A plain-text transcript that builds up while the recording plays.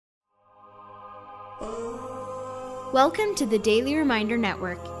Welcome to the Daily Reminder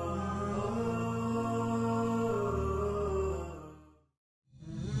Network.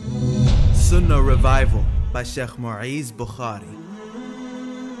 Sunnah Revival by Sheikh Muiz Bukhary.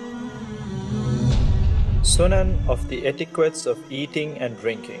 Sunan of the Etiquettes of Eating and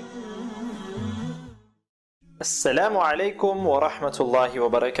Drinking. Assalamu alaikum wa rahmatullahi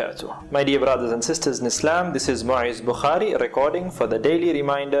wa barakatuh. My dear brothers and sisters in Islam, this is Muiz Bukhary recording for the Daily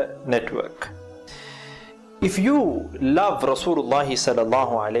Reminder Network. If you love Rasulullah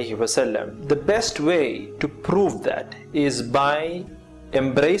sallallahu alaihi wasallam, the best way to prove that is by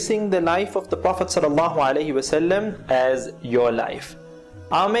embracing the life of the Prophet sallallahu alaihi wasallam as your life.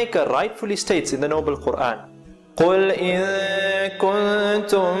 Our Maker rightfully states in the Noble Quran, قُلْ إِن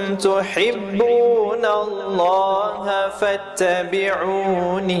كُنْتُمْ تُحِبُّونَ اللَّهَ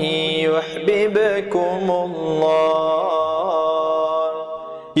فَاتَّبِعُونِي يُحْبِبْكُمُ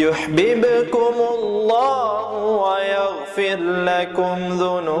اللَّهُ وَيَغْفِرْ لَكُمْ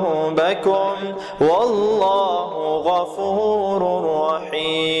ذُنُوبَكُمْ وَاللَّهُ غَفُورٌ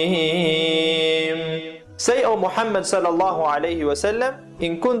رَحِيمٌ. Say, O Muhammad sallallahu alayhi wa sallam,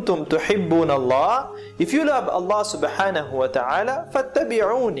 in kuntum tuhibbun Allah, if you love Allah subhanahu wa ta'ala,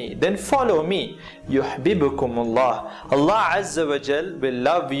 fattabi'uni, then follow me. Yuhibbukum Allah. Allah azza wa jal will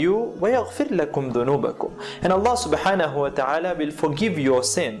love you, wa yaghfir lakum dhunubakum. And Allah subhanahu wa ta'ala will forgive your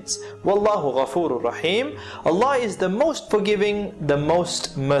sins. Wallahu ghafurur rahim. Allah is the most forgiving, the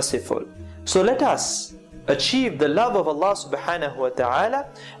most merciful. So let us achieve the love of Allah subhanahu wa ta'ala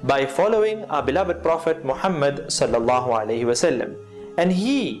by following our beloved Prophet Muhammad sallallahu alayhi wa sallam. And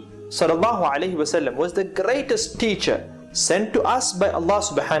he sallallahu alayhi wa sallam was the greatest teacher sent to us by Allah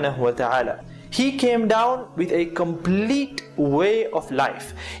subhanahu wa ta'ala. He came down with a complete way of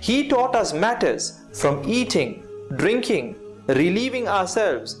life. He taught us matters from eating, drinking, relieving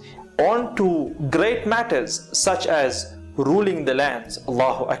ourselves, on to great matters such as ruling the lands.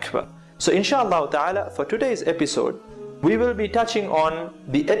 Allahu Akbar. So inshallah ta'ala, for today's episode, we will be touching on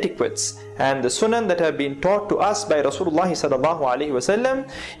the etiquettes and the sunan that have been taught to us by Rasulullah sallallahu alaihi wasallam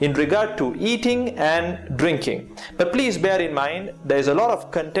in regard to eating and drinking. But please bear in mind, there is a lot of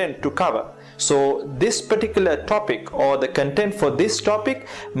content to cover. So this particular topic or the content for this topic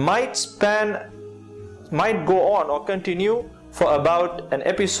might go on or continue for about an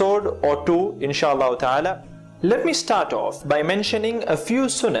episode or two, inshallah ta'ala. Let me start off by mentioning a few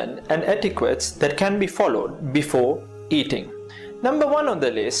sunan and etiquettes that can be followed before eating. Number one on the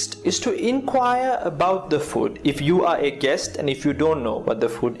list is to inquire about the food if you are a guest and if you don't know what the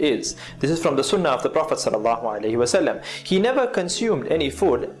food is. This is from the sunnah of the Prophet sallallahu alaihi wasallam. He never consumed any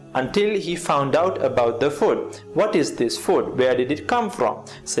food until he found out about the food. What is this food? Where did it come from?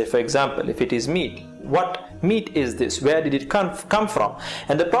 Say for example, if it is meat, what meat is this? Where did it come from?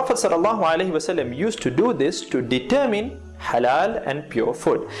 And the Prophet ﷺ used to do this to determine halal and pure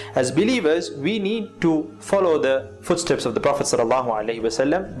food. As believers, we need to follow the footsteps of the Prophet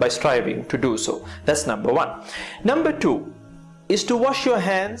ﷺ by striving to do so. That's number one. Number two is to wash your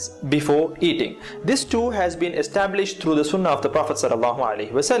hands before eating. This too has been established through the sunnah of the Prophet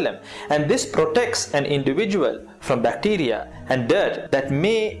ﷺ, and this protects an individual from bacteria and dirt that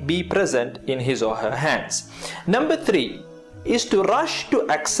may be present in his or her hands. Number three is to rush to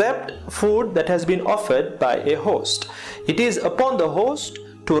accept food that has been offered by a host. It is upon the host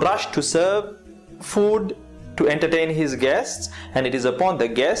to rush to serve food to entertain his guests, and it is upon the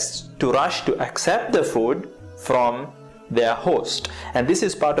guests to rush to accept the food from their host. And this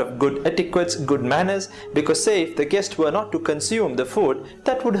is part of good etiquettes, good manners, because say if the guest were not to consume the food,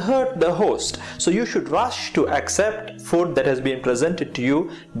 that would hurt the host. So you should rush to accept food that has been presented to you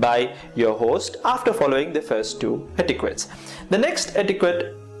by your host after following the first two etiquettes. The next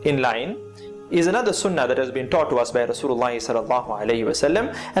etiquette in line is another sunnah that has been taught to us by Rasulullah sallallahu alaihi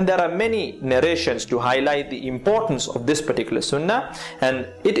wasallam, and there are many narrations to highlight the importance of this particular sunnah, and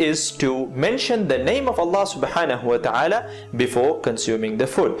it is to mention the name of Allah subhanahu wa ta'ala before consuming the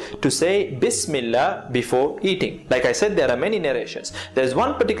food, to say Bismillah before eating. Like I said, there are many narrations. There is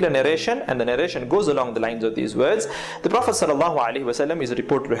one particular narration, and the narration goes along the lines of these words. The Prophet sallallahu alaihi wasallam is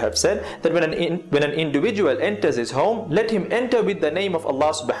reported to have said that when an individual enters his home, let him enter with the name of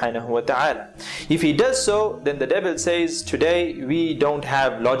Allah subhanahu wa ta'ala. If he does so, then the devil says, today we don't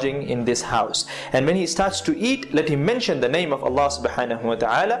have lodging in this house. And when he starts to eat, let him mention the name of Allah subhanahu wa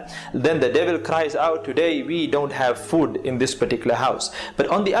ta'ala. Then the devil cries out, today we don't have food in this particular house. But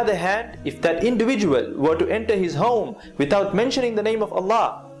on the other hand, if that individual were to enter his home without mentioning the name of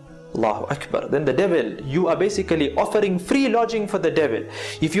Allah, Allahu Akbar, then the devil, you are basically offering free lodging for the devil.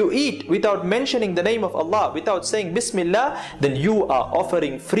 If you eat without mentioning the name of Allah, without saying Bismillah, then you are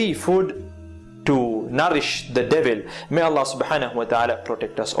offering free food to nourish the devil. May Allah subhanahu wa ta'ala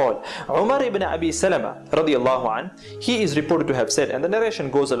protect us all. Umar ibn Abi Salama radiallahu an, he is reported to have said, and the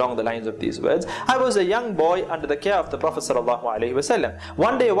narration goes along the lines of these words: I was a young boy under the care of the Prophet sallallahu alaihi wasallam.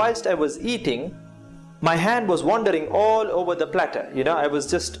 One day whilst I was eating, my hand was wandering all over the platter. I was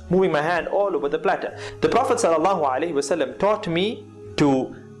just moving my hand all over the platter. The Prophet ﷺ taught me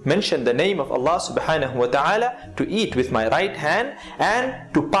to mention the name of Allah subhanahu wa ta'ala, to eat with my right hand, and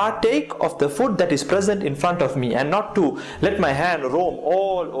to partake of the food that is present in front of me, and not to let my hand roam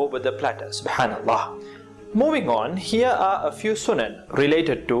all over the platter. Subhanallah. Moving on, here are a few sunan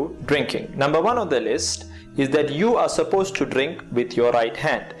related to drinking. Number 1 on the list is that you are supposed to drink with your right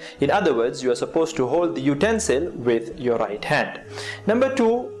hand. In other words, you are supposed to hold the utensil with your right hand. Number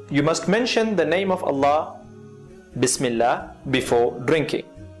 2, you must mention the name of Allah, Bismillah, before drinking.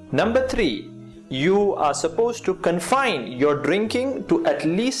 Number 3, you are supposed to confine your drinking to at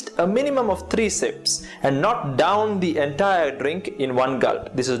least a minimum of 3 sips and not down the entire drink in one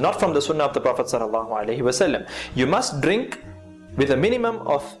gulp. This is not from the sunnah of the Prophet ﷺ. You must drink with a minimum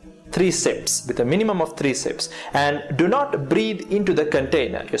of 3 sips, and do not breathe into the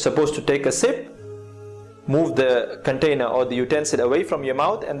container. You're supposed to take a sip, move the container or the utensil away from your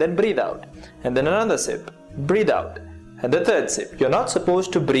mouth, and then breathe out, and then another sip, breathe out, and the 3rd sip. You're not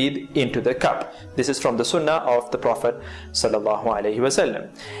supposed to breathe into the cup. This is from the sunnah of the Prophet sallallahu alaihi wasallam.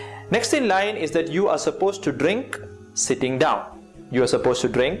 Next in line is that you are supposed to drink sitting down.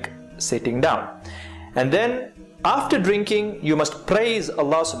 And then after drinking, you must praise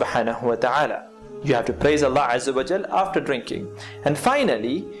Allah subhanahu wa ta'ala. You have to praise Allah Azza wa Jal after drinking. And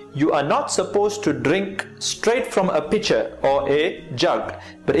finally, you are not supposed to drink straight from a pitcher or a jug,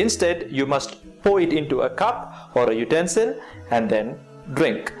 but instead you must pour it into a cup or a utensil and then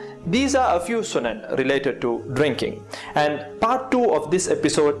drink. These are a few sunan related to drinking. And part 2 of this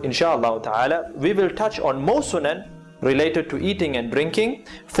episode, inshallah ta'ala, we will touch on more sunan related to eating and drinking,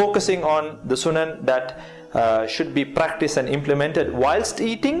 focusing on the sunan that should be practiced and implemented whilst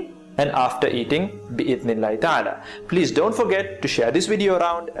eating and after eating, bi'idhnillahi ta'ala. Please don't forget to share this video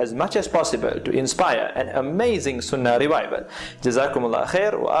around as much as possible to inspire an amazing sunnah revival. Jazakumullah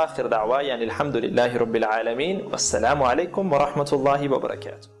khair wa akhir da'wayan alhamdulillahi rabbil alameen. Wassalamu alaikum wa rahmatullahi wa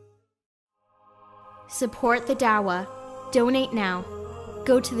barakatuh. Support the dawah. Donate now.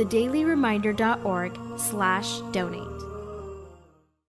 Go to thedailyreminder.org/donate.